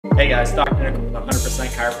Hey guys, Dr. Nick with 100%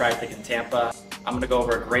 Chiropractic in Tampa. I'm going to go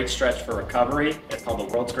over a great stretch for recovery. It's called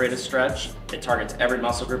the world's greatest stretch. It targets every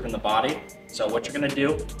muscle group in the body. So what you're going to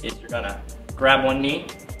do is you're going to grab one knee,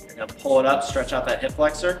 you're going to pull it up, stretch out that hip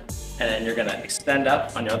flexor, and then you're going to extend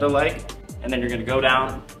up on your other leg, and then you're going to go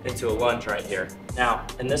down into a lunge right here. Now,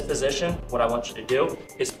 in this position, what I want you to do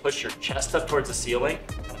is push your chest up towards the ceiling,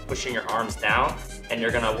 pushing your arms down, and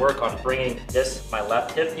you're gonna work on bringing my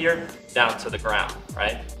left hip here, down to the ground,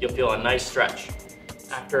 right? You'll feel a nice stretch.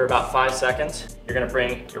 After about 5 seconds, you're gonna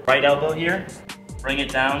bring your right elbow here, bring it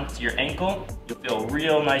down to your ankle. You'll feel a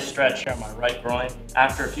real nice stretch here on my right groin.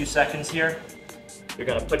 After a few seconds here, you're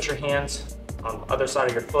gonna put your hands on the other side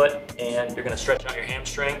of your foot, and you're gonna stretch out your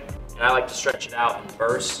hamstring. And I like to stretch it out in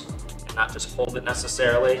bursts, and not just hold it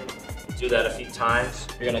necessarily. Do that a few times.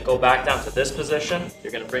 You're gonna go back down to this position.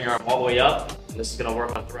 You're gonna bring your arm all the way up, and this is gonna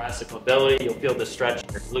work on thoracic mobility. You'll feel this stretch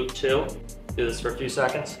in your glute too. Do this for a few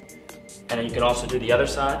seconds. And then you can also do the other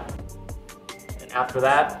side. And after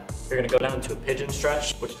that, you're gonna go down into a pigeon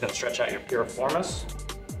stretch, which is gonna stretch out your piriformis.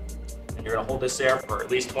 And you're gonna hold this there for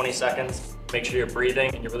at least 20 seconds. Make sure you're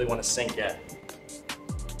breathing and you really wanna sink it.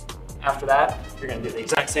 After that, you're gonna do the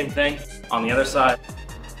exact same thing on the other side.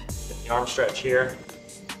 Get the arm stretch here,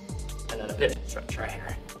 and then a pigeon stretch right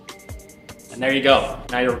here. And there you go,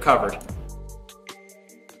 now you're recovered.